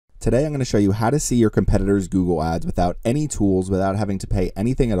Today I'm going to show you how to see your competitors' Google ads without any tools, without having to pay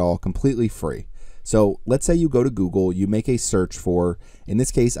anything at all, completely free. So let's say you go to Google, you make a search for, in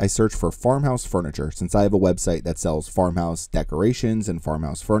this case, I search for farmhouse furniture. Since I have a website that sells farmhouse decorations and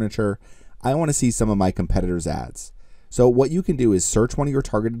farmhouse furniture, I want to see some of my competitors' ads. So what you can do is search one of your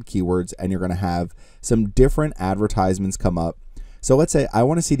targeted keywords and you're going to have some different advertisements come up. So let's say I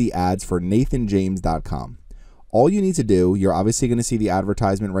want to see the ads for nathanjames.com. All you need to do, you're obviously going to see the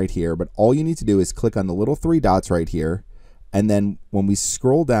advertisement right here, but all you need to do is click on the little three dots right here. And then when we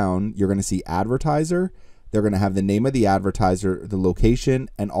scroll down, you're going to see advertiser. They're going to have the name of the advertiser, the location,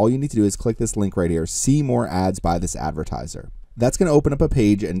 and all you need to do is click this link right here, see more ads by this advertiser. That's going to open up a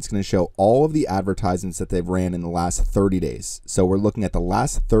page and it's going to show all of the advertisements that they've ran in the last 30 days. So we're looking at the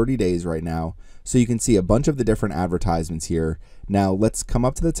last 30 days right now. So you can see a bunch of the different advertisements here. Now let's come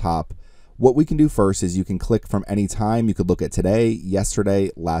up to the top. What we can do first is you can click from any time. You could look at today,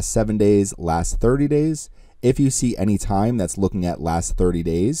 yesterday, last 7 days, last 30 days. If you see any time, that's looking at last 30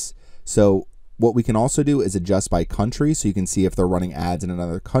 days. So what we can also do is adjust by country, so you can see if they're running ads in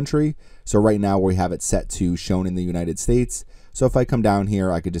another country. So right now we have it set to shown in the United States. So if I come down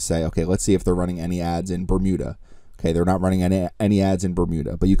here, I could just say, okay, let's see if they're running any ads in Bermuda. Okay, they're not running any ads in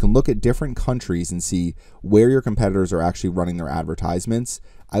Bermuda, but you can look at different countries and see where your competitors are actually running their advertisements.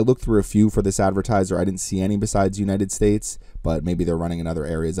 I looked through a few for this advertiser. I didn't see any besides United States, but maybe they're running in other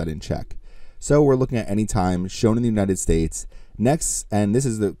areas I didn't check. So we're looking at any time shown in the United States. Next, and this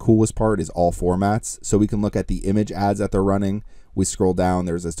is the coolest part, is all formats. So we can look at the image ads that they're running. We scroll down,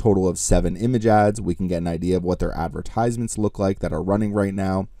 there's a total of 7 image ads. We can get an idea of what their advertisements look like that are running right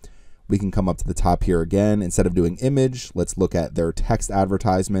now. We can come up to the top here again. Instead of doing image, let's look at their text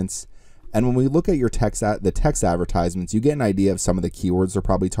advertisements. And when we look at your the text advertisements, you get an idea of some of the keywords they're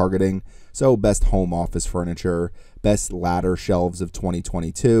probably targeting. So best home office furniture, best ladder shelves of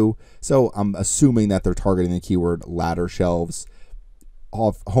 2022. So I'm assuming that they're targeting the keyword ladder shelves,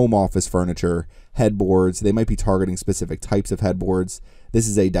 home office furniture, headboards. They might be targeting specific types of headboards. This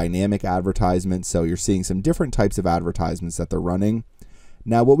is a dynamic advertisement, so you're seeing some different types of advertisements that they're running.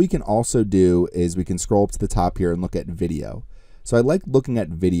 Now what we can also do is we can scroll up to the top here and look at video. So I like looking at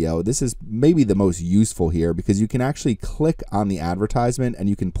video. This is maybe the most useful here because you can actually click on the advertisement and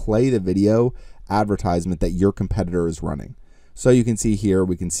you can play the video advertisement that your competitor is running. So you can see here,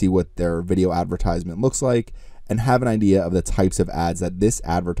 we can see what their video advertisement looks like and have an idea of the types of ads that this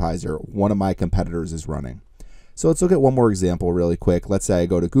advertiser, one of my competitors, is running. So let's look at one more example really quick. Let's say I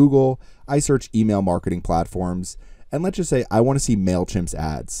go to Google, I search email marketing platforms, and let's just say I want to see MailChimp's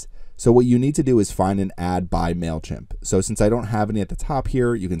ads. So what you need to do is find an ad by MailChimp. So since I don't have any at the top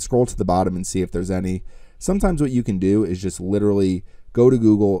here, you can scroll to the bottom and see if there's any. Sometimes what you can do is just literally go to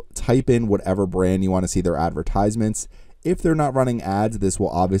Google, type in whatever brand you want to see their advertisements. If they're not running ads, this will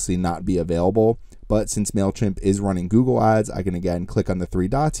obviously not be available. But since MailChimp is running Google ads, I can again click on the 3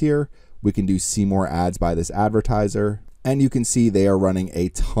 dots here. We can do see more ads by this advertiser. And you can see they are running a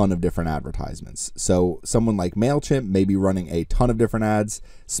ton of different advertisements. So someone like MailChimp may be running a ton of different ads.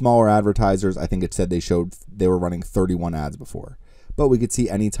 Smaller advertisers, I think it said they were running 31 ads before. But we could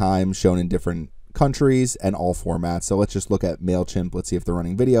see any time shown in different countries and all formats. So let's just look at MailChimp. Let's see if they're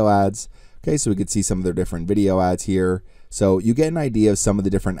running video ads. Okay, so we could see some of their different video ads here. So you get an idea of some of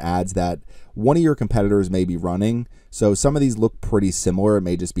the different ads that one of your competitors may be running. So some of these look pretty similar. It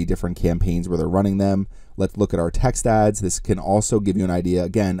may just be different campaigns where they're running them. Let's look at our text ads. This can also give you an idea,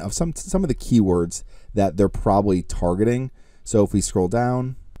 again, of some of the keywords that they're probably targeting. So if we scroll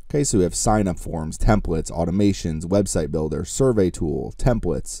down, okay, so we have sign-up forms, templates, automations, website builder, survey tool,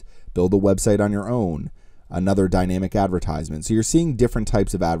 templates, build a website on your own, another dynamic advertisement. So you're seeing different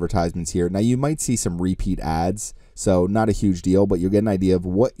types of advertisements here. Now you might see some repeat ads, so not a huge deal, but you'll get an idea of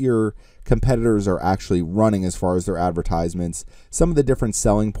what your competitors are actually running as far as their advertisements, some of the different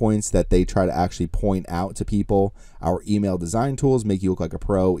selling points that they try to actually point out to people. Our email design tools make you look like a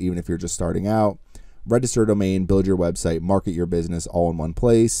pro, even if you're just starting out. Register a domain, build your website, market your business all in one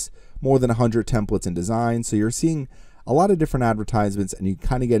place. More than 100 templates and designs. So you're seeing a lot of different advertisements and you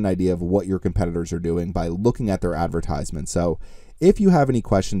kind of get an idea of what your competitors are doing by looking at their advertisements. So if you have any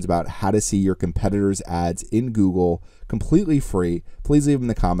questions about how to see your competitors' ads in Google completely free, please leave them in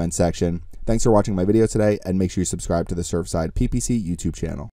the comment section. Thanks for watching my video today and make sure you subscribe to the Surfside PPC YouTube channel.